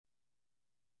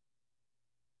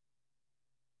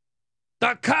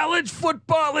The college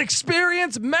football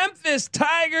experience, Memphis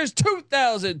Tigers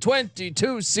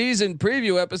 2022 season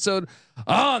preview episode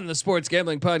on the Sports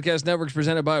Gambling Podcast Network is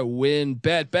presented by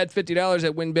WynnBET. Bet $50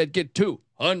 at WynnBET. Get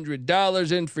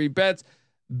 $200 in free bets.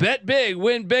 Bet big,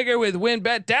 win bigger with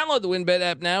WynnBET. Download the WynnBET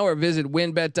app now or visit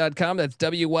wynnbet.com. That's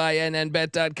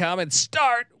WYNNBet.com and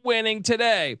start winning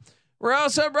today. We're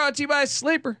also brought to you by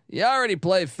Sleeper. You already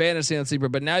play fantasy on Sleeper,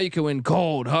 but now you can win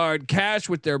cold, hard cash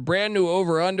with their brand new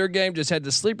over-under game. Just head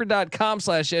to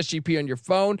sleeper.com/SGP on your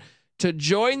phone to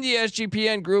join the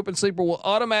SGPN group, and Sleeper will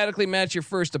automatically match your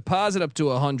first deposit up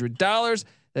to $100.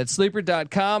 That's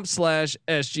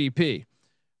sleeper.com/SGP.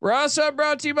 We're also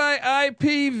brought to you by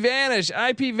IPVanish.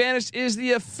 IPVanish is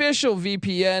the official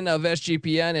VPN of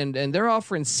SGPN, and they're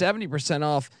offering 70%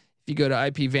 off if you go to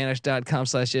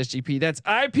IPVanish.com/SGP. That's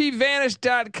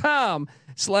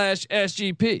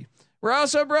IPVanish.com/SGP. We're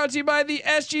also brought to you by the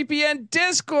SGPN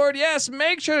Discord. Yes,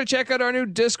 make sure to check out our new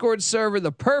Discord server,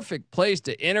 the perfect place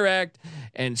to interact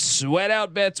and sweat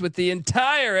out bets with the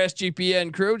entire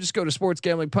SGPN crew. Just go to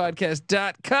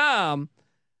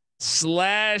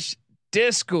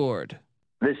sportsgamblingpodcast.com/Discord.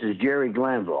 This is Jerry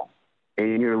Glanville,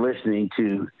 and you're listening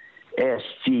to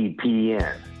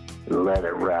SGPN. Let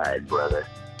it ride, brother.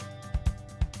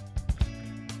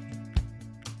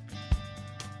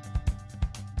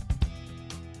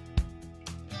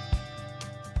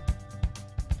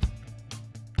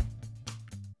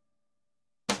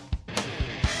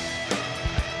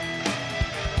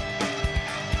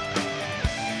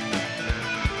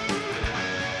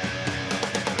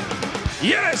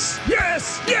 Yes,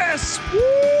 yes, yes. Woo!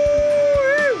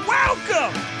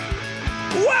 Welcome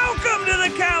to the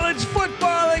college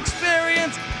football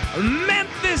experience.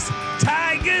 Memphis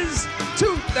Tigers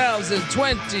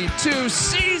 2022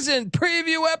 season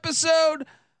preview episode.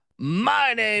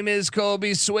 My name is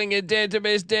Colby Swinging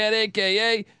Database Dan,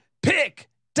 aka Pick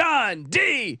Don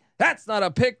D. That's not a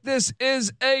pick. This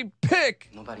is a pick.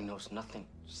 Nobody knows nothing.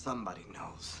 Somebody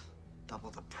knows.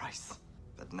 Double the price.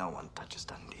 But no one touches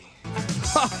Dundee.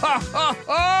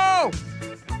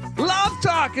 Love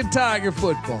talking Tiger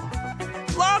football.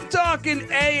 Love talking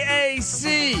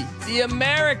AAC, the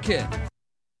American.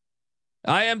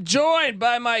 I am joined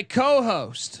by my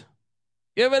co-host.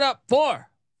 Give it up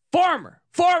for former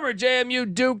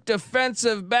JMU Duke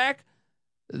defensive back,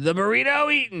 the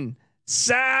burrito eating,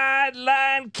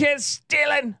 sideline kiss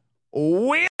stealing,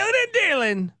 wheeling and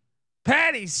dealing,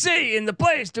 Patty C in the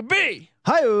place to be.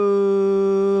 Hi.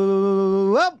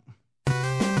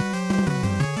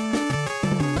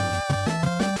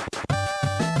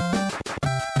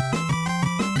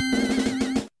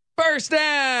 First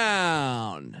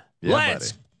down. Yeah,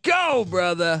 Let's go,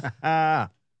 brother.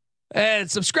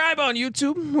 And subscribe on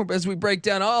YouTube as we break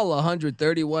down all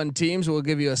 131 teams. We'll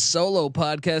give you a solo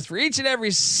podcast for each and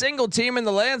every single team in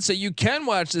the land. So you can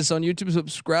watch this on YouTube,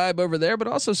 subscribe over there, but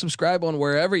also subscribe on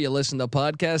wherever you listen to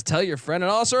podcasts. Tell your friend. And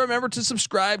also remember to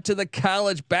subscribe to the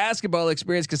college basketball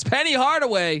experience, because Penny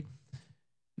Hardaway,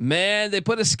 man, they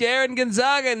put a scare in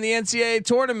Gonzaga in the NCAA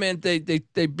tournament.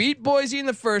 They beat Boise in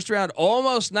the first round,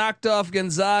 almost knocked off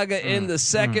Gonzaga in the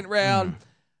second round.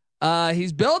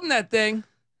 He's building that thing.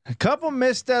 A couple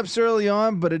missteps early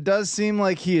on, but it does seem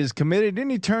like he is committed. Didn't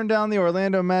he turn down the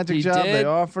Orlando Magic job? Did. They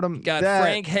offered him. Got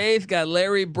Frank Haith, got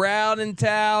Larry Brown in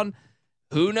town.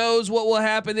 Who knows what will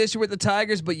happen this year with the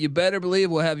Tigers, but you better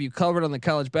believe we'll have you covered on the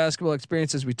college basketball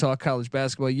experience as we talk college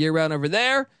basketball year round over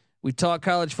there. We talk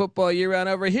college football year round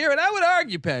over here. And I would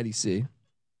argue, Patty C.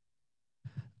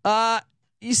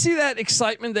 You see that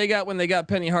excitement they got when they got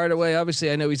Penny Hardaway? Obviously,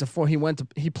 I know he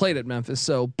played at Memphis.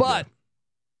 So, but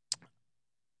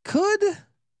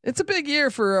it's a big year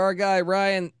for our guy,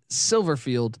 Ryan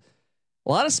Silverfield.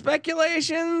 A lot of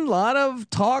speculation, a lot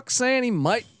of talk saying he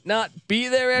might not be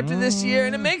there after this year.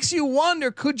 And it makes you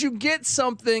wonder, could you get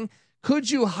something?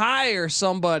 Could you hire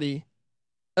somebody,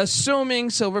 assuming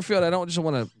Silverfield? I don't just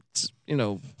want to,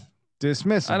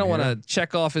 dismiss him. I don't want to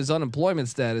check off his unemployment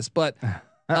status, but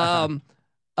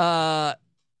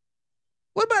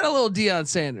what about a little Deion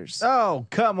Sanders? Oh,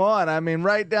 come on. I mean,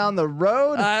 right down the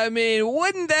road. I mean,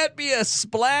 wouldn't that be a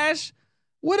splash?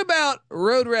 What about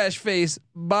road rash face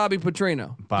Bobby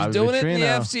Petrino? He's doing it in the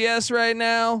FCS right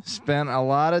now. Spent a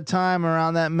lot of time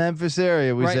around that Memphis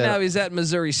area. Now he's at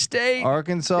Missouri State,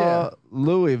 Arkansas,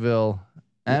 Louisville,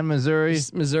 and Missouri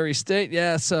State.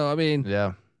 Yeah. So, I mean,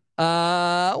 yeah.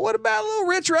 What about a little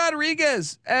Rich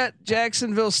Rodriguez at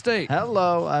Jacksonville State?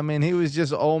 Hello. I mean, he was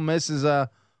just Ole Miss's OC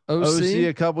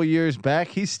a couple years back.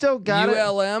 He's still got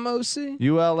ULM OC.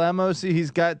 ULM OC.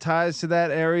 He's got ties to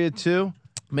that area too.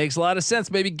 Makes a lot of sense.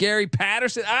 Maybe Gary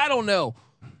Patterson. I don't know.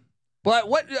 But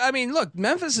what I mean, look,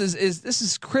 Memphis is this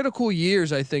is critical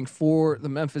years, I think, for the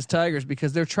Memphis Tigers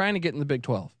because they're trying to get in the Big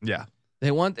 12. Yeah. They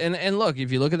want and look,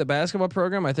 if you look at the basketball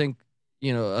program, I think,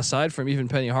 aside from even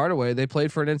Penny Hardaway, they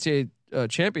played for an NCAA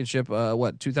championship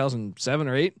 2007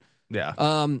 or 8.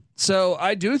 Yeah. So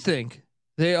I do think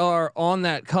they are on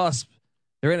that cusp.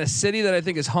 They're in a city that I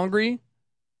think is hungry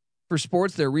for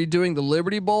sports. They're redoing the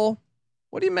Liberty Bowl.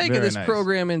 What do you make of Very this nice.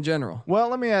 program in general? Well,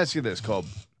 let me ask you this, Cole.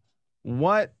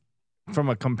 What, from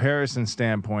a comparison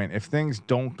standpoint, if things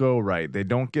don't go right, they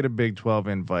don't get a Big 12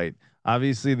 invite.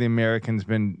 Obviously, the American's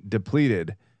been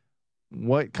depleted.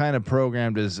 What kind of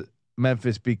program does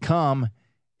Memphis become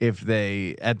if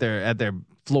they at their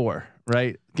floor?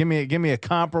 Right? Give me a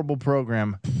comparable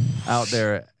program out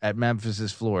there at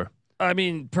Memphis's floor. I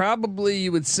mean, probably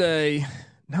you would say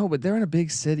no, but they're in a big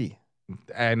city.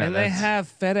 I know, and they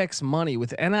have FedEx money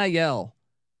with NIL.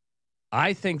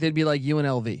 I think they'd be like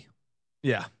UNLV.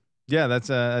 Yeah, that's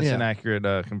an accurate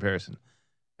comparison.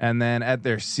 And then at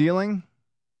their ceiling,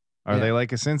 are they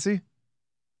like a Cincy?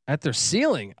 At their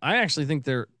ceiling, I actually think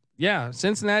they're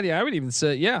Cincinnati. I would even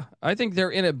say I think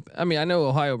they're in a. I mean, I know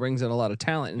Ohio brings in a lot of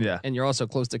talent, and you're also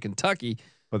close to Kentucky.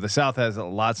 But the South has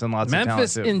lots and lots of talent.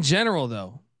 Memphis in general,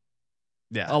 though.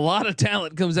 Yeah, a lot of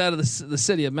talent comes out of the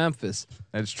city of Memphis.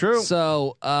 That's true.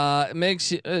 So it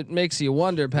makes you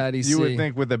wonder, Patty. You would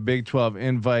think with a Big 12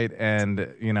 invite and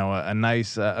a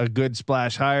nice a good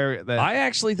splash hire that I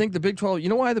actually think the Big 12. You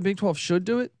know why the Big 12 should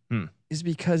do it? Is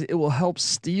because it will help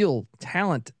steal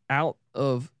talent out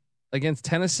of against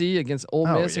Tennessee, against Ole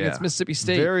Miss, against Mississippi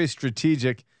State. Very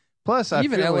strategic. Plus,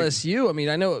 even LSU. I mean,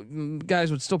 I know guys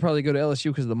would still probably go to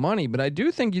LSU because of the money, but I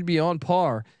do think you'd be on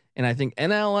par. And I think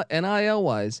NIL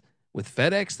wise, with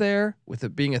FedEx there, with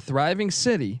it being a thriving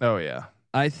city. Oh yeah.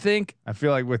 I feel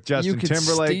like with Justin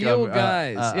Timberlake,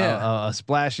 guys, a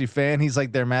splashy fan. He's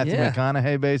like their Matthew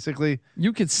McConaughey, basically.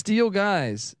 You could steal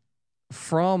guys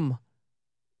from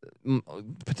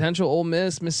potential Ole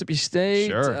Miss, Mississippi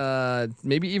State,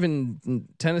 maybe even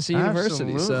Tennessee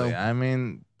University. So I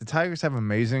mean, the Tigers have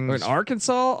amazing, or in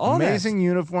Arkansas, amazing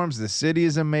uniforms. The city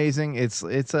is amazing. It's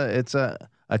a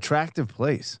attractive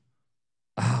place.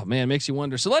 Oh man, makes you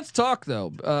wonder. So let's talk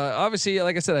though. Obviously,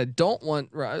 like I said, I don't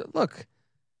want. Look,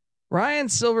 Ryan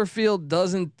Silverfield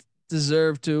doesn't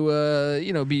deserve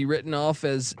to be written off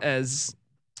as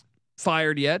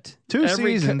fired yet. 2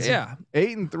 seasons,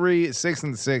 8-3,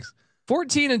 6-6,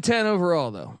 14-10 overall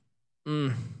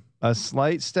though. A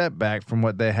slight step back from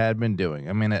what they had been doing.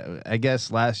 I mean, I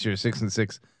guess last year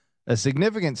 6-6, a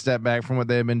significant step back from what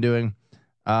they had been doing.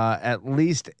 At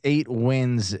least 8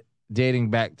 wins dating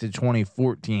back to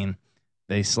 2014.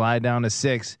 They slide down to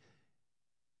 6.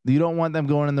 You don't want them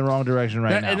going in the wrong direction now.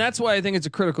 And that's why I think it's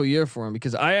a critical year for him,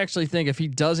 because I actually think if he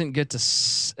doesn't get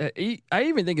to, I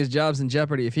even think his job's in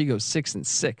jeopardy if he goes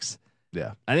 6-6.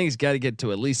 Yeah, I think he's got to get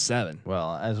to at least 7.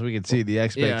 Well, as we can see, the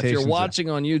expectations. Yeah, if you're watching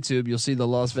on YouTube, you'll see the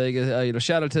Las Vegas.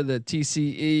 Shout out to the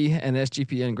TCE and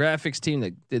SGPN graphics team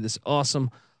that did this awesome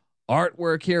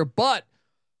artwork here. But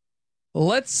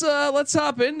let's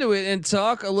hop into it and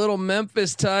talk a little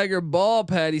Memphis Tiger ball,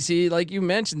 Patty. See, like you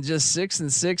mentioned, just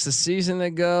 6-6 a season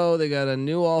ago. They got a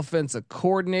new offensive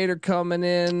coordinator coming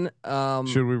in.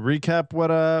 Should we recap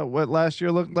what last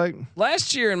year looked like?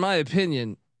 Last year, in my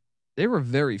opinion, they were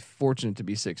very fortunate to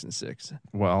be 6-6.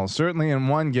 Well, certainly in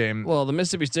one game. Well, the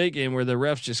Mississippi State game where the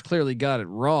refs just clearly got it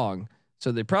wrong.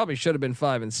 So they probably should have been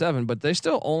 5-7, but they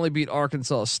still only beat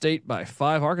Arkansas State by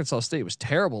 5. Arkansas State was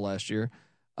terrible last year.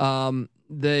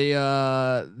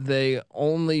 They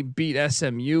only beat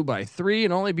SMU by 3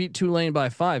 and only beat Tulane by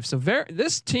 5. So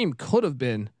this team could have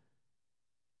been,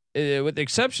 with the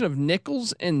exception of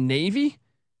Nichols and Navy,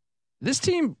 this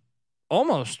team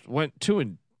almost went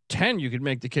 2-10. You could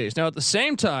make the case. Now at the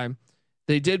same time,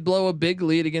 they did blow a big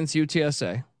lead against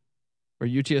UTSA, where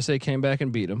UTSA came back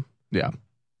and beat them. Yeah.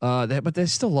 But they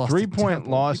still lost. 3-point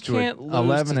loss to an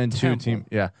 11-2 team.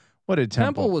 Yeah. What did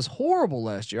Temple? Temple was horrible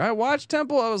last year. I watched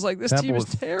Temple. I was like, this team is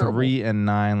terrible.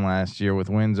 3-9 last year with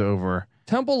wins over.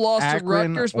 Temple lost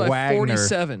Akron, to Rutgers by Wagner.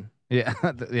 47. Yeah,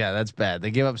 that's bad.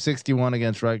 They gave up 61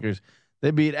 against Rutgers.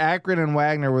 They beat Akron and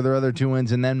Wagner with their other 2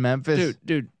 wins, and then Memphis.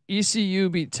 Dude, ECU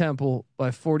beat Temple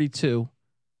by 42.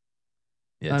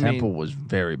 Yeah, Temple was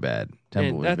very bad.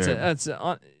 That's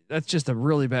just a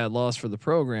really bad loss for the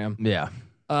program. Yeah.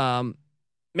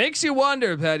 Makes you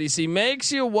wonder, Patty C. Makes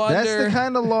you wonder. That's the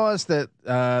kind of loss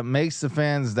that makes the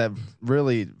fans, that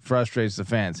really frustrates the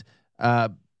fans.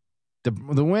 The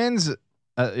wins,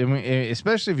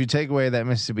 especially if you take away that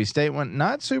Mississippi State one,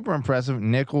 not super impressive.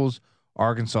 Nichols,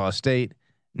 Arkansas State,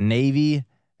 Navy,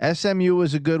 SMU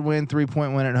was a good win,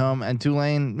 3-point win at home, and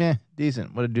Tulane,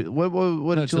 decent. What did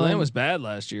Tulane? Tulane was bad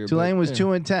last year. Tulane was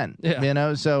 2-10.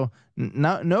 Yeah. So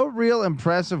no real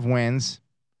impressive wins.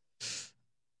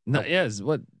 No, yes.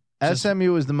 What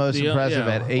SMU was the most impressive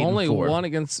at 8-4. Only one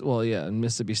against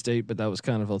Mississippi State, but that was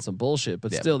kind of on some bullshit.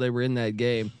 But still, they were in that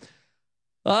game.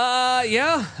 I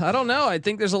don't know. I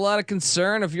think there's a lot of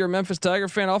concern. If you're a Memphis Tiger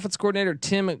fan, offense coordinator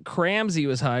Tim Cramsey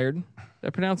was hired. Did I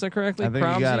pronounce that correctly? I think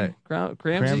you got it.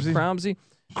 Cramsey.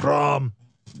 Crom.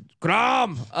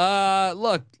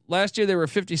 Look, last year they were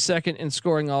 52nd in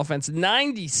scoring offense,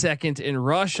 92nd in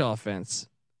rush offense.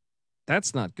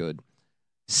 That's not good.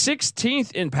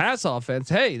 16th in pass offense.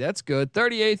 Hey, that's good.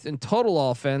 38th in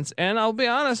total offense. And I'll be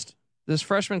honest, this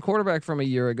freshman quarterback from a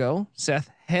year ago,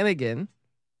 Seth Hennigan.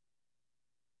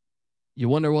 You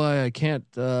wonder why I can't.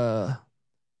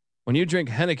 When you drink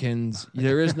Hennekins,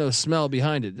 there is no smell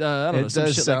behind it. I don't know. It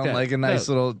does sound like a nice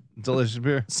little delicious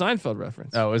beer. Seinfeld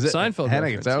reference. Oh, is it Seinfeld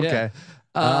Hennekins? reference?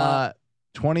 Okay.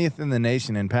 20th in the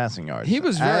nation in passing yards. He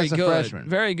was very good, freshman.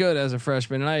 very good as a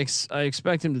freshman, and I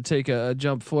expect him to take a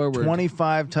jump forward.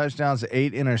 25 touchdowns,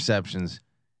 8 interceptions.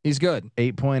 He's good.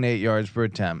 8.8 yards per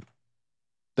attempt.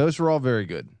 Those were all very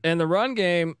good. And the run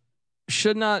game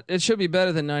should be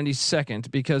better than 92nd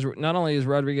because not only is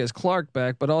Rodriguez Clark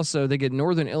back, but also they get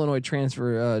Northern Illinois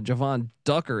transfer Javon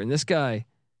Ducker, and this guy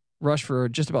rushed for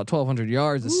just about 1,200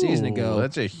 yards a season ago.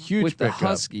 That's a huge with pickup. The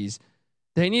Huskies.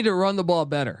 They need to run the ball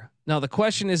better. Now the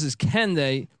question is can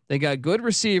they? They got good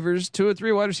receivers, 2 or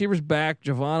 3 wide receivers back,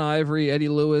 Javon Ivory, Eddie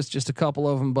Lewis, just a couple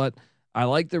of them, but I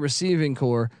like the receiving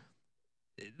core.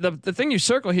 The thing you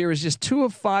circle here is just 2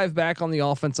 of 5 back on the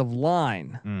offensive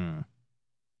line.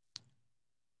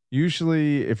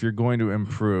 Usually, if you're going to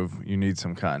improve, you need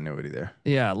some continuity there.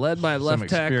 Yeah, led by left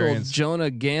tackle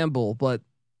Jonah Gamble, but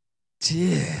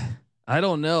I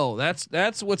don't know.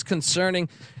 That's what's concerning.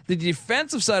 The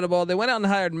defensive side of the ball, they went out and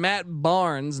hired Matt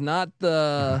Barnes, not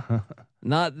the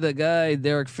guy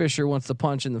Derek Fisher wants to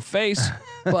punch in the face,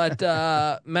 but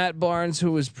Matt Barnes,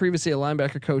 who was previously a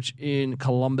linebacker coach in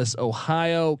Columbus,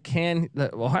 Ohio.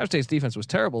 Ohio State's defense was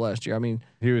terrible last year. I mean,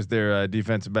 he was their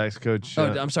defensive backs coach.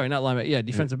 I'm sorry, not linebacker. Yeah,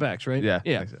 defensive backs, right?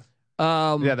 Yeah.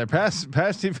 So. Their pass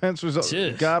defense was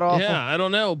god awful. Yeah, I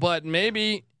don't know, but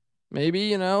maybe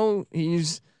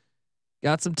he's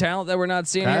got some talent that we're not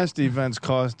seeing. Pass defense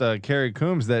cost Kerry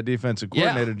Coombs that defensive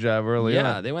coordinator job early on.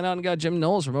 Yeah, they went out and got Jim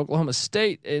Knowles from Oklahoma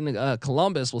State in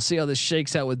Columbus. We'll see how this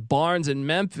shakes out with Barnes in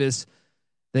Memphis.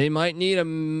 They might need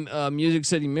a Music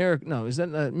City Miracle. No, is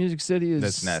that Music City?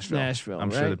 That's Nashville. I'm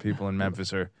right? sure the people in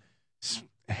Memphis are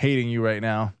hating you right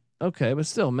now. Okay, but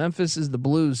still, Memphis is the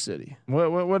blues city.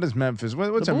 What is Memphis?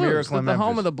 What's a miracle in Memphis? The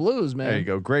home of the blues, man. There you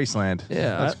go, Graceland.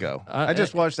 Yeah, let's go. I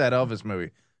just watched that Elvis movie.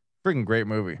 Freaking great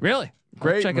movie. Really?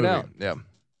 Great. Check movie. it out. Yeah.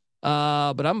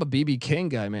 But I'm a BB King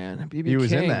guy, man. BB He was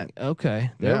King. in that.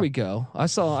 Okay, there we go.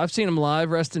 I've seen him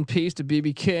live. Rest in peace to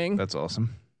BB King. That's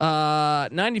awesome.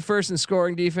 91st in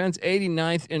scoring defense,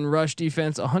 89th in rush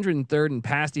defense, 103rd in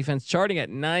pass defense, charting at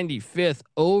 95th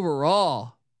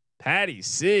overall. Patty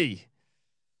C.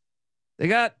 They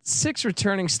got 6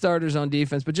 returning starters on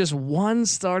defense, but just 1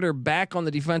 starter back on the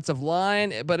defensive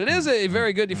line. But it is a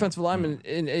very good defensive lineman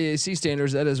in AAC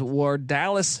standards. That is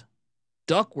Wardalis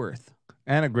Duckworth.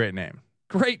 And a great name.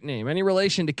 Great name. Any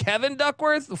relation to Kevin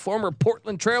Duckworth, the former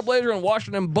Portland Trailblazer and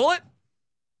Washington Bullet?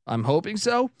 I'm hoping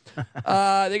so.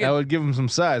 That would give him some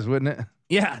size, wouldn't it?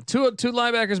 Yeah, two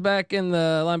linebackers back in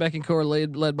the linebacking core,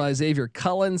 led by Xavier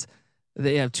Cullins.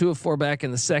 They have 2 of 4 back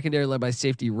in the secondary, led by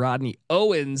safety Rodney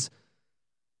Owens.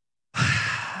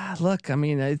 Look, I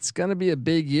mean, it's going to be a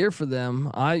big year for them.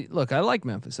 I like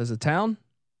Memphis as a town.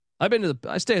 I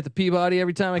stay at the Peabody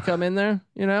every time I come in there.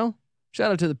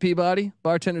 Shout out to the Peabody.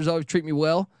 Bartenders always treat me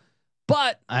well.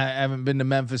 But I haven't been to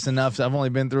Memphis enough. So I've only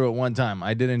been through it one time.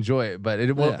 I did enjoy it, but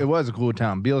it was a cool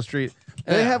town. Beale Street.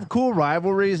 They have cool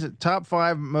rivalries. Top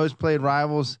 5 most played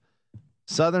rivals: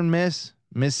 Southern Miss,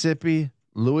 Mississippi,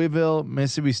 Louisville,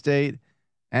 Mississippi State,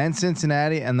 and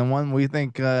Cincinnati. And the one we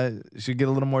think should get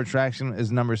a little more traction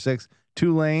is number 6,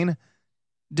 Tulane.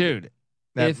 Dude,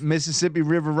 that Mississippi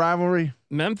River rivalry.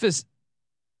 Memphis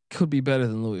could be better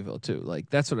than Louisville too. Like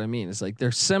that's what I mean. It's like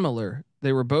they're similar.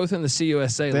 They were both in the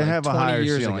CUSA. They like have 20 a higher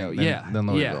years ceiling ago. than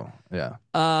Louisville. Yeah.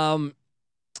 All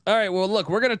right. Well, look,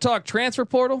 we're going to talk transfer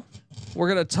portal.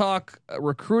 We're going to talk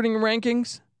recruiting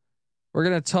rankings. We're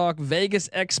going to talk Vegas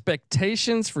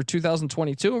expectations for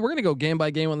 2022, and we're going to go game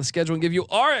by game on the schedule and give you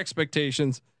our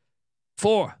expectations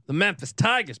for the Memphis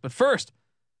Tigers. But first,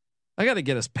 I got to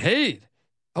get us paid.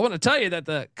 I want to tell you that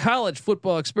the College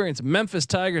Football Experience Memphis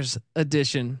Tigers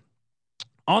edition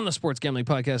on the Sports Gambling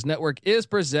Podcast Network is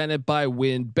presented by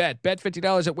WynnBET. Bet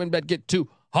 $50 at WynnBET, get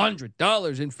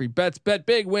 $200 in free bets. Bet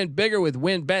big, win bigger with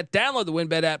WynnBET. Download the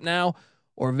WynnBET app now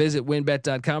or visit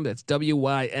wynnbet.com. That's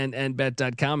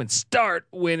WYNNBet.com and start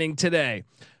winning today.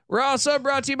 We're also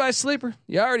brought to you by Sleeper.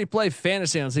 You already play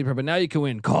fantasy on Sleeper, but now you can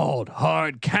win cold,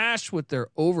 hard cash with their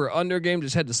over/under game.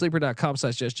 Just head to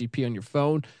sleeper.com/SGP on your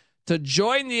phone to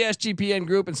join the SGPN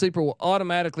group, and Sleeper will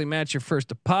automatically match your first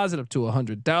deposit up to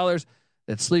 $100.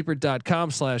 That's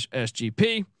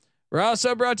sleeper.com/SGP. We're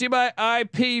also brought to you by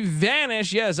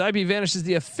IPVanish. Yes, IPVanish is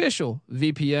the official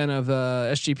VPN of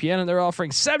SGPN, and they're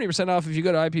offering 70% off if you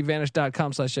go to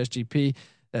IPVanish.com/SGP.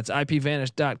 That's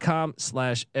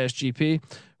IPVanish.com/SGP.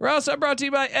 We're also brought to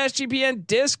you by SGPN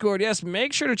Discord. Yes,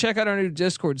 make sure to check out our new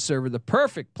Discord server, the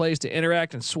perfect place to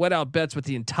interact and sweat out bets with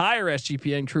the entire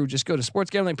SGPN crew. Just go to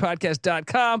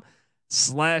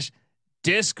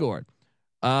sportsgamblingpodcast.com/Discord.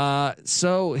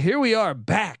 So here we are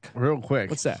back. Real quick.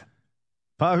 What's that?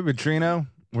 Bobby Petrino.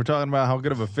 We're talking about how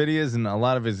good of a fit he is and a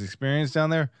lot of his experience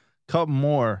down there. Couple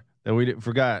more that we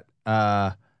forgot.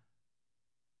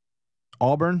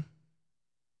 Auburn.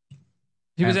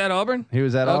 He was at Auburn? He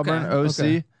was at Auburn,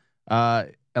 OC.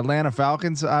 Okay. Atlanta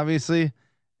Falcons, obviously,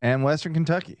 and Western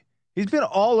Kentucky. He's been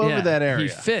all over that area. He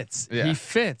fits. Yeah. He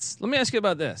fits. Let me ask you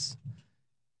about this.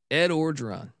 Ed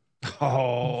Orgeron.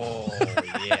 Oh,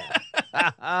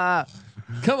 yeah.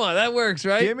 Come on, that works,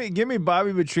 right? Give me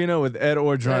Bobby Petrino with Ed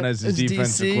Orgeron as his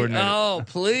defensive coordinator. Oh,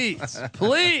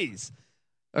 please.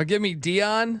 Or give me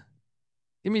Dion.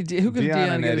 Who could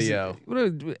Dion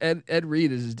get? Ed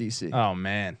Reed is his DC. Oh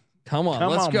man. Come on,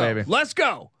 let's go. Baby. Let's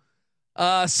go.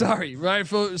 Sorry, Ryan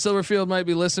Silverfield might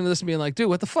be listening to this and being like, dude,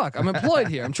 what the fuck? I'm employed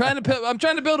here. I'm trying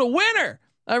to build a winner.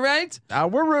 All right.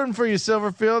 We're rooting for you,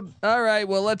 Silverfield. All right.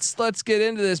 Well, let's get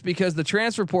into this because the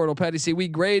transfer portal, Patty C, we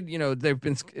grade,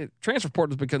 transfer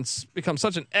portal has become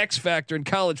such an X factor in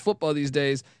college football these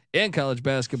days and college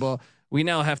basketball. We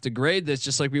now have to grade this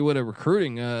just like we would a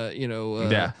recruiting,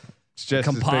 yeah. It's just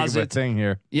composite as big of a thing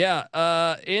here.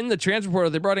 Yeah. In the transfer portal,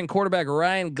 they brought in quarterback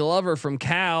Ryan Glover from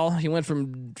Cal. He went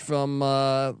from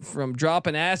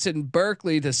dropping acid in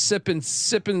Berkeley to sipping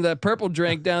the purple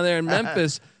drink down there in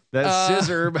Memphis. That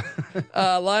scissor.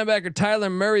 Linebacker Tyler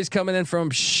Murray's coming in from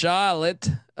Charlotte.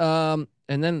 And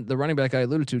then the running back I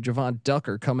alluded to, Javon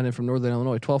Ducker, coming in from Northern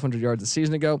Illinois, 1,200 yards a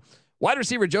season ago. Wide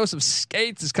receiver Joseph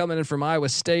Skates is coming in from Iowa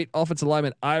State. Offensive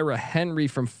lineman Ira Henry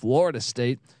from Florida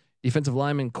State. Defensive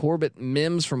lineman Corbett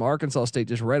Mims from Arkansas State,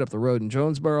 just right up the road in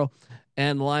Jonesboro.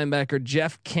 And linebacker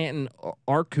Jeff Canton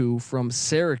Arku from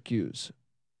Syracuse.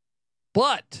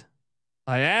 But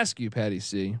I ask you, Patty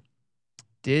C,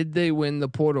 did they win the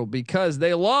portal? Because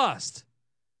they lost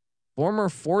former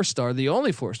 4-star, the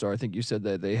only 4-star, I think you said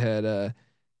that they had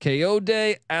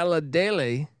Kayode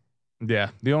Aladele. Yeah,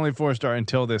 the only 4-star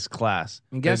until this class.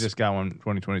 They just got one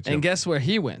 2022. And guess where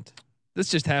he went? This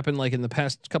just happened like in the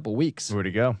past couple weeks. Where'd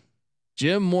he go?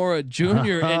 Jim Mora Jr. in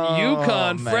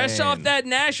UConn, fresh off that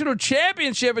national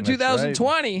championship in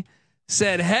 2020, right.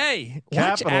 Said, "Hey,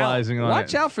 watch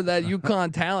out for that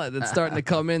UConn talent that's starting to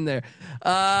come in there."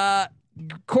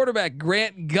 Quarterback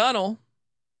Grant Gunnell,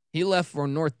 he left for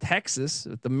North Texas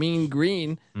with the Mean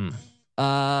Green.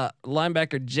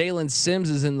 Linebacker Jalen Sims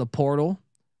is in the portal.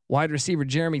 Wide receiver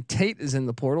Jeremy Tate is in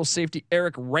the portal. Safety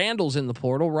Eric Randall's in the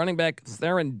portal. Running back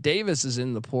Theron Davis is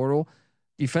in the portal.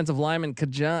 Defensive lineman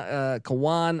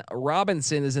Kawan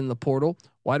Robinson is in the portal.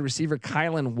 Wide receiver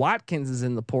Kylan Watkins is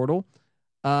in the portal.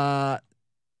 Jashawn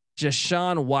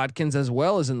Watkins as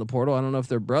well is in the portal. I don't know if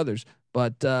they're brothers,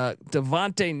 but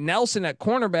Devontae Nelson at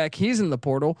cornerback, he's in the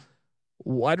portal.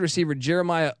 Wide receiver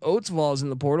Jeremiah Oatsvall is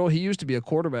in the portal. He used to be a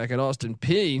quarterback at Austin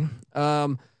Peay.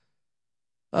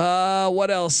 What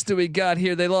else do we got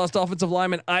here? They lost offensive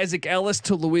lineman Isaac Ellis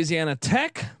to Louisiana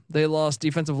Tech. They lost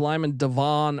defensive lineman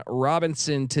Devon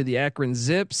Robinson to the Akron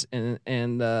Zips and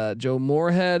Joe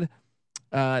Moorhead.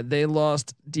 They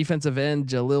lost defensive end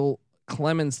Jalil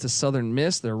Clemens to Southern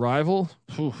Miss, their rival.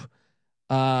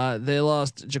 They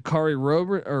lost Jakari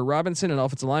Robinson, an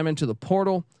offensive lineman, to the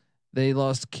portal. They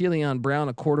lost Keelan Brown,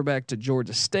 a quarterback, to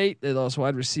Georgia State. They lost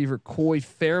wide receiver Coy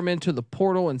Fairman to the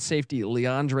portal and safety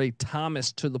Leandre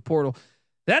Thomas to the portal.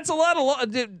 That's a lot of.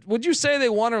 Would you say they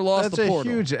won or lost the portal? That's a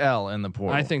huge L in the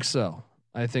portal. I think so.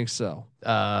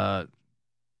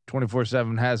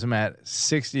 24/7 has them at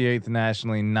 68th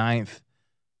nationally, 9th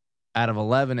out of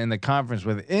 11 in the conference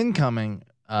with incoming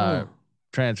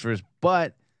transfers,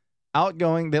 but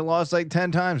outgoing they lost like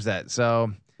 10 times that.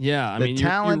 So yeah, I mean,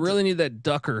 you really need that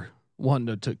Ducker one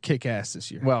to kick ass this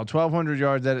year. Well, 1,200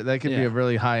 yards that could be a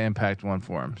really high impact one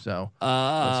for him. So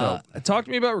talk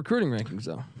to me about recruiting rankings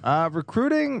though.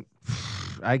 Recruiting,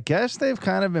 I guess they've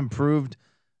kind of improved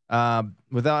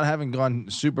without having gone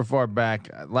super far back.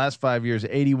 Last 5 years,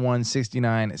 81,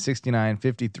 69, 69,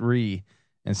 53,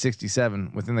 and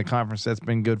 67 within the conference. That's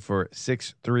been good for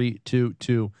 6, 3, 2,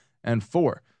 2, and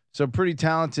 4. So pretty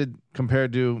talented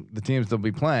compared to the teams they'll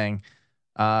be playing.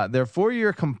 Their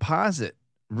 4-year composite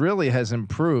really has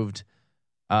improved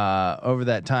over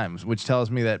that time, which tells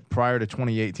me that prior to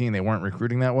 2018, they weren't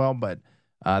recruiting that well, but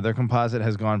their composite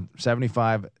has gone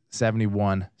 75,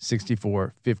 71,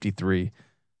 64, 53,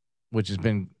 which has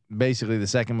been basically the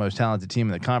second most talented team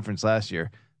in the conference last year.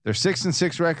 Their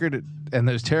 6-6 record and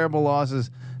those terrible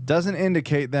losses doesn't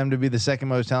indicate them to be the second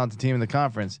most talented team in the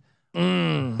conference.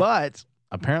 But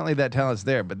apparently that talent's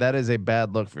there, but that is a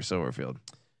bad look for Silverfield.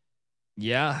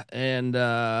 Yeah, and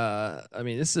I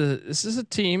mean this is a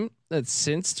team that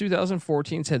since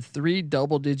 2014 has had 3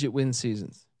 double-digit win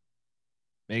seasons.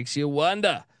 Makes you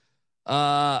wonder.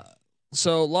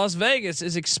 So Las Vegas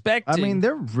is expecting. I mean,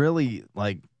 they're really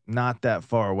like not that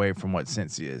far away from what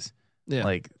Cincy is. Yeah.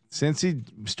 Like Cincy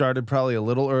started probably a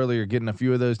little earlier, getting a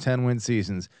few of those 10-win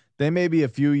seasons. They may be a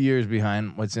few years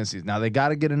behind what Cincy is. Now they got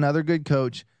to get another good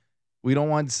coach. We don't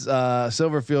want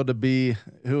Silverfield to be,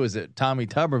 who is it, Tommy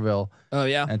Tuberville. Oh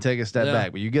yeah, and take a step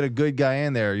back. But you get a good guy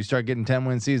in there, you start getting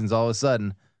 10-win seasons. All of a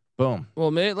sudden, boom.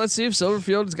 Well, mate, let's see if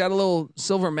Silverfield's got a little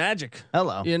silver magic.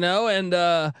 Hello,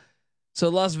 and so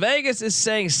Las Vegas is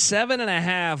saying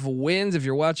 7.5 wins. If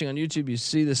you're watching on YouTube, you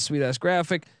see this sweet ass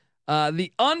graphic.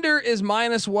 The under is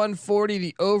 -140.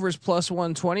 The over is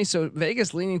 +120. So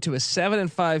Vegas leaning to a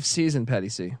 7-5 season. Patty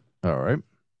C. All right.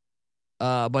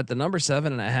 But the number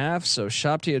 7.5. So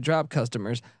shop till you drop,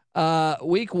 customers.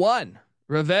 Week 1,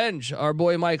 revenge. Our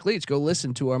boy Mike Leach. Go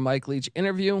listen to our Mike Leach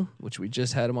interview, which we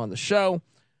just had him on the show.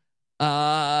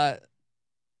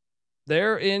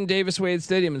 They're in Davis Wade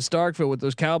Stadium in Starkville with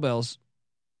those cowbells.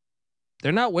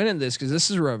 They're not winning this because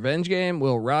this is a revenge game.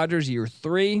 Will Rogers, year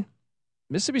 3.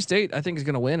 Mississippi State, I think, is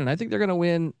going to win, and I think they're going to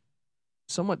win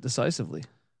somewhat decisively.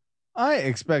 I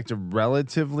expect a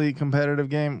relatively competitive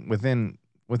game within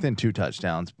 2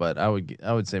 touchdowns, but I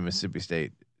would say Mississippi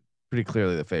State pretty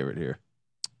clearly the favorite here.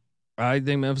 I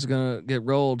think Memphis is going to get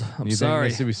rolled. You think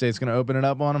Mississippi State's going to open it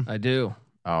up on them? I do.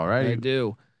 All right. I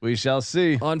do. We shall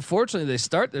see. Unfortunately, they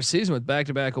start their season with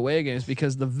back-to-back away games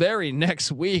because the very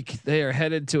next week they are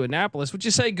headed to Annapolis, which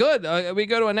you say good. We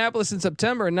go to Annapolis in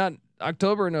September and not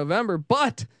October or November,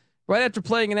 but right after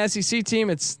playing an SEC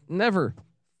team, it's never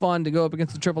fun to go up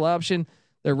against the triple option.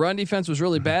 Their run defense was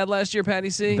really bad last year, Patty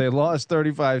C. They lost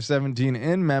 35-17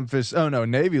 in Memphis. Oh no,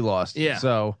 Navy lost. Yeah.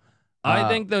 So I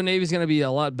think though Navy's going to be a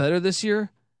lot better this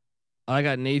year. I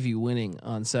got Navy winning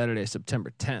on Saturday,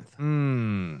 September 10th.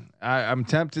 I'm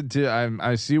tempted to.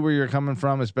 I see where you're coming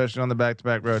from, especially on the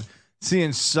back-to-back road.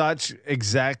 Seeing such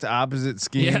exact opposite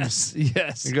schemes.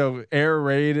 Yes. You go air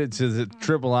raid to the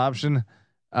triple option.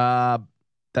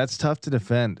 That's tough to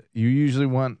defend. You usually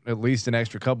want at least an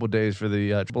extra couple days for the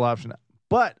triple option.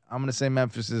 But I'm going to say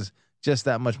Memphis is just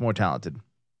that much more talented.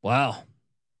 Wow.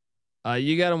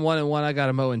 You got them 1-1. I got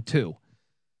them 0-2.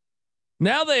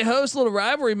 Now they host a little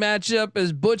rivalry matchup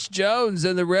as Butch Jones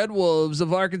and the Red Wolves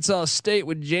of Arkansas State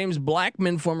with James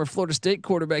Blackman, former Florida State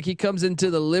quarterback. He comes into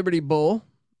the Liberty Bowl.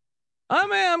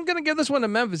 I'm going to give this one to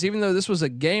Memphis, even though this was a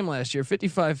game last year,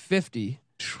 55-50.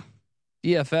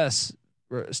 DFS.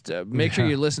 Make sure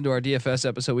you listen to our DFS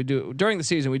episode. We do during the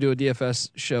season. We do a DFS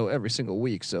show every single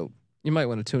week, so you might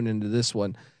want to tune into this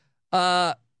one.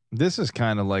 This is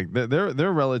kind of like they're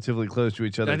relatively close to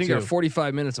each other. I think they're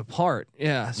 45 minutes apart.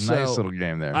 Yeah, nice little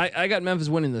game there. I got Memphis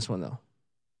winning this one though.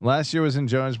 Last year was in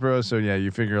Jonesboro, so yeah,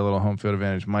 you figure a little home field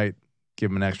advantage might give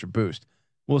them an extra boost.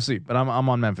 We'll see, but I'm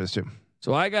on Memphis too.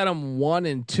 So I got them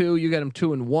 1-2. You got them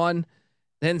 2-1.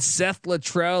 Then Seth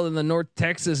Luttrell and the North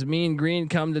Texas Mean Green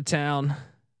come to town.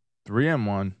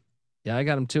 3-1. Yeah, I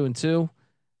got them 2-2.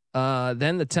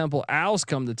 Then the Temple Owls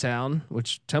come to town,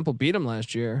 which Temple beat them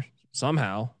last year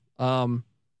somehow. I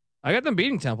got them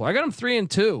beating Temple. I got them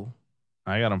 3-2.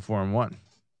 I got them 4-1.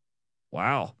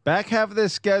 Wow. Back half of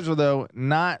this schedule though,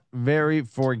 not very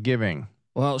forgiving.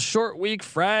 Well, short week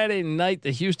Friday night,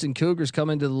 the Houston Cougars come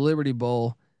into the Liberty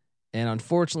Bowl, and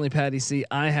unfortunately, Patty C,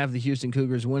 I have the Houston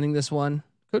Cougars winning this one.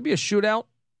 Could be a shootout.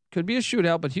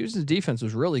 But Houston's defense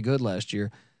was really good last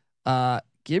year.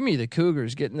 Give me the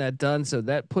Cougars getting that done. So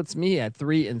that puts me at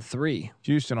 3-3.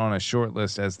 Houston on a short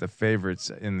list as the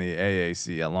favorites in the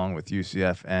AAC, along with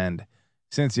UCF and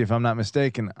Cincy. If I'm not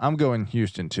mistaken, I'm going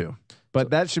Houston too. But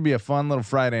that should be a fun little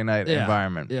Friday night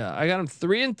environment. Yeah, I got them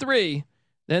 3-3.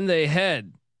 Then they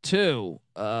head to,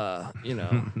 I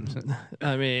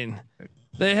mean,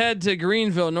 they head to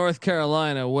Greenville, North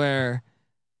Carolina, where,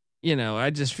 I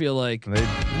just feel like.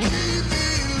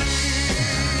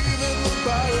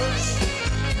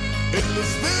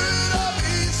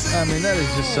 I mean, that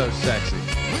is just so sexy.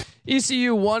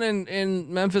 ECU won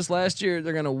in Memphis last year.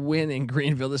 They're gonna win in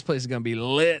Greenville. This place is gonna be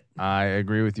lit. I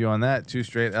agree with you on that. 2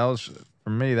 straight L's for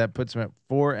me. That puts them at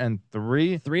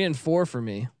 4-3. 3-4 for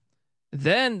me.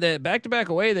 Then the back-to-back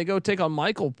away, they go take on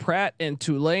Michael Pratt and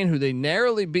Tulane, who they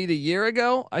narrowly beat a year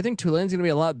ago. I think Tulane's gonna be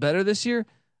a lot better this year.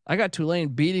 I got Tulane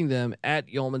beating them at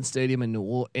Yeoman Stadium in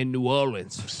New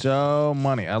Orleans. So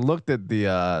money. I looked at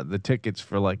the tickets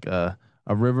for like a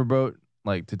riverboat,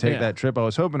 like to take that trip. I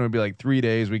was hoping it would be like 3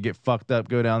 days. We get fucked up,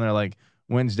 go down there like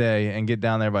Wednesday and get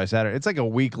down there by Saturday. It's like a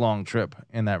week-long trip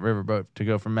in that riverboat to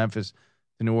go from Memphis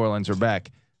to New Orleans or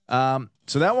back. So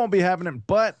that won't be happening,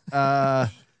 but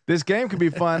this game could be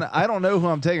fun. I don't know who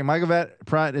I'm taking. Michael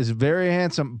Pratt is very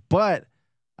handsome, but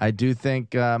I do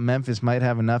think Memphis might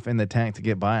have enough in the tank to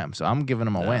get by him. So I'm giving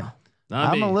them a win.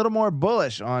 I'm a little more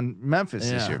bullish on Memphis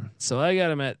this year. So I got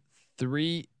them at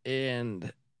 3-5.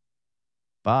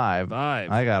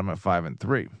 I got them at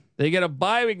 5-3. They get a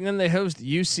bye week, and then they host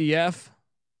UCF.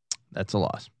 That's a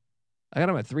loss. I got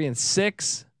them at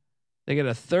 3-6. They get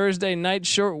a Thursday night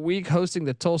short week hosting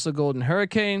the Tulsa Golden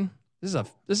Hurricane. This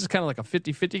is kind of like a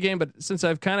 50-50 game, but since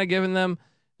I've kind of given them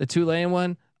the Tulane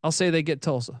one, I'll say they get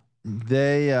Tulsa.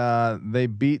 They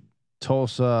beat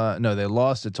Tulsa. No, they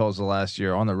lost to Tulsa last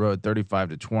year on the road,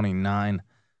 35-29. I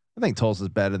think Tulsa's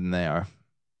better than they are.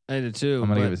 I do too. I'm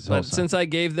gonna give it to Tulsa. But since I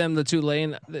gave them the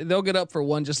Tulane, they'll get up for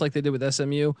one just like they did with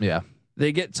SMU. Yeah,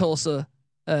 they get Tulsa,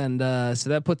 and so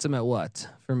that puts them at what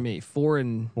for me?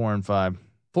 4-5.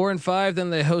 4-5. Then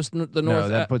they host the North. No,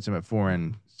 that puts them at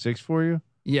 4-6 for you.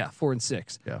 Yeah,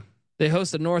 4-6. Yeah. They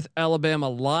host the North Alabama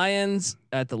Lions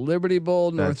at the Liberty Bowl.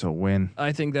 That's a win.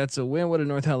 I think that's a win. What did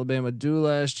North Alabama do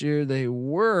last year? They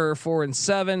were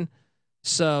 4-7.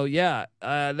 So yeah,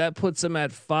 that puts them at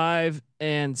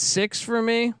 5-6 for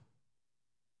me.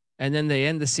 And then they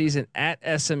end the season at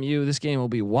SMU. This game will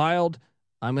be wild.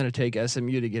 I'm going to take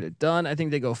SMU to get it done. I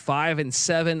think they go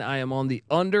 5-7. I am on the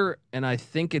under, and I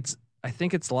think it's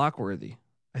lock worthy.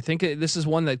 I think this is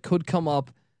one that could come up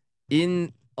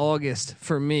in August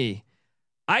for me.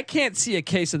 I can't see a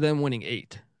case of them winning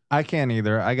 8. I can't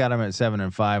either. I got them at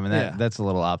 7-5, and that's a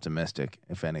little optimistic,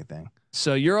 if anything.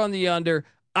 So you're on the under.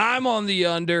 I'm on the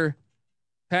under.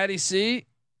 Patty C.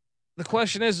 The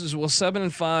question is will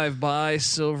 7-5 buy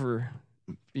Silver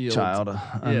Field?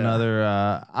 Another.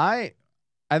 I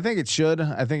think it should.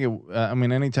 I think it. I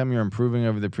mean, anytime you're improving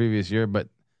over the previous year, but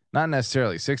not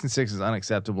necessarily. 6-6 is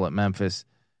unacceptable at Memphis.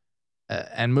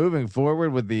 And moving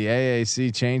forward with the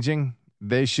AAC changing,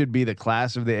 they should be the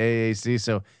class of the AAC.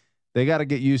 So they got to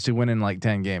get used to winning like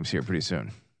 10 games here pretty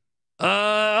soon.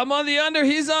 I'm on the under.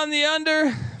 He's on the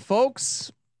under,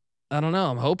 folks. I don't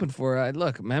know. I'm hoping for it.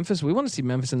 Look, Memphis. We want to see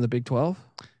Memphis in the Big 12.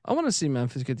 I want to see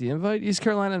Memphis get the invite. East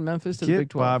Carolina and Memphis to the Big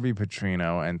 12. Bobby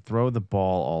Petrino and throw the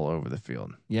ball all over the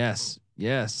field. Yes.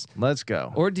 Let's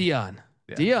go. Or Dion.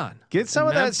 Yeah. Dion. Get some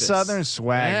of that Southern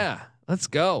swag. Yeah. Let's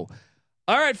go.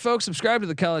 All right, folks, subscribe to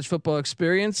the College Football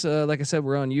Experience. Like I said,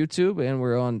 we're on YouTube and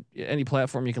we're on any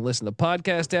platform you can listen to the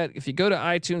podcast at. If you go to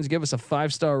iTunes, give us a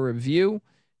 5-star review.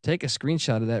 Take a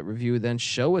screenshot of that review, then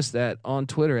show us that on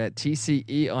Twitter at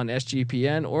TCE on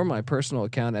SGPN or my personal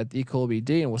account at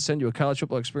TheColbyD, and we'll send you a College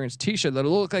Football Experience T-shirt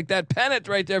that'll look like that pennant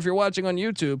right there if you're watching on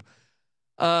YouTube.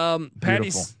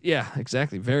 Patty's, yeah,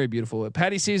 exactly, very beautiful.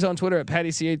 Patty C's on Twitter at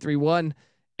PattyC831.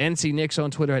 NC Nick's on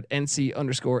Twitter at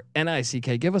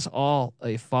NC_NICK. Give us all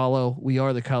a follow. We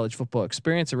are the College Football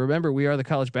Experience. And remember, we are the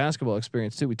College Basketball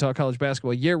Experience too. We talk college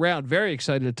basketball year round. Very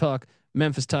excited to talk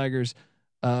Memphis Tigers,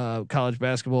 college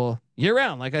basketball year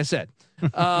round, like I said.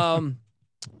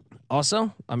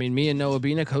 Also, I mean, me and Noah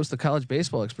Beanick host the College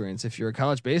Baseball Experience. If you're a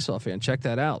college baseball fan, check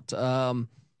that out.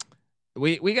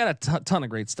 We got a ton of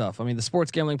great stuff. I mean, the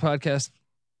Sports Gambling Podcast.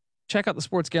 Check out the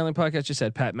Sports Gambling Podcast. Just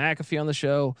had Pat McAfee on the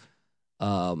show.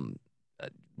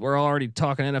 We're already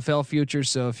talking NFL futures.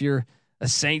 So if you're a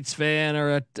Saints fan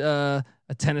or a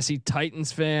Tennessee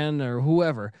Titans fan or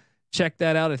whoever, check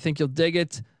that out. I think you'll dig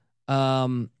it.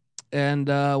 And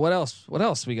what else? What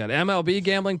else we got? MLB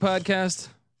Gambling Podcast.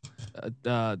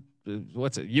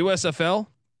 What's it? USFL.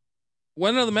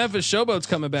 When are the Memphis Showboats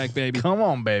coming back, baby? Come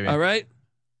on, baby. All right.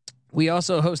 We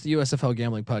also host the USFL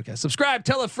Gambling Podcast. Subscribe,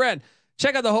 tell a friend.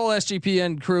 Check out the whole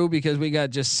SGPN crew because we got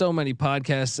just so many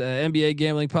podcasts. NBA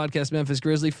Gambling Podcast, Memphis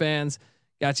Grizzly fans,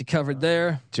 got you covered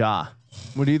there. Ja,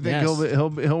 what do you think? Yes. He'll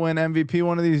win MVP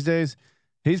one of these days?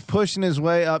 He's pushing his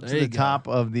way up to the top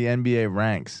of the NBA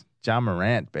ranks. Ja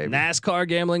Morant, baby. NASCAR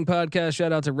Gambling Podcast.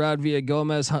 Shout out to Rod Villa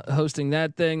Gomez hosting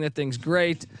that thing. That thing's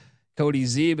great. Cody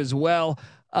Zeeb as well.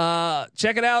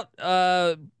 Check it out.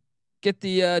 get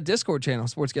the Discord channel,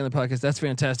 Sports Gambling Podcast. That's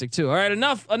fantastic too. All right,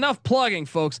 enough plugging,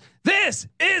 folks. This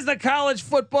is the college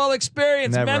football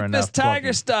experience, Never Memphis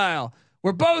Tiger style.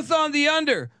 We're both on the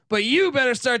under, but you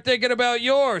better start thinking about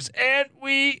yours. And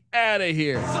we out of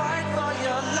here. Fight for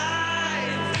your life.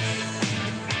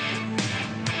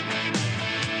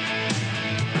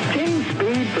 King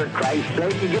speed, for Christ's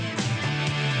sake.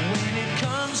 When it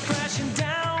comes crashing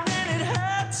down and it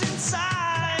hurts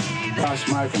inside. I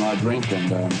smoke and I drink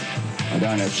and I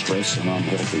don't have stress and I'm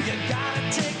healthy. You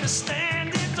gotta take a stand.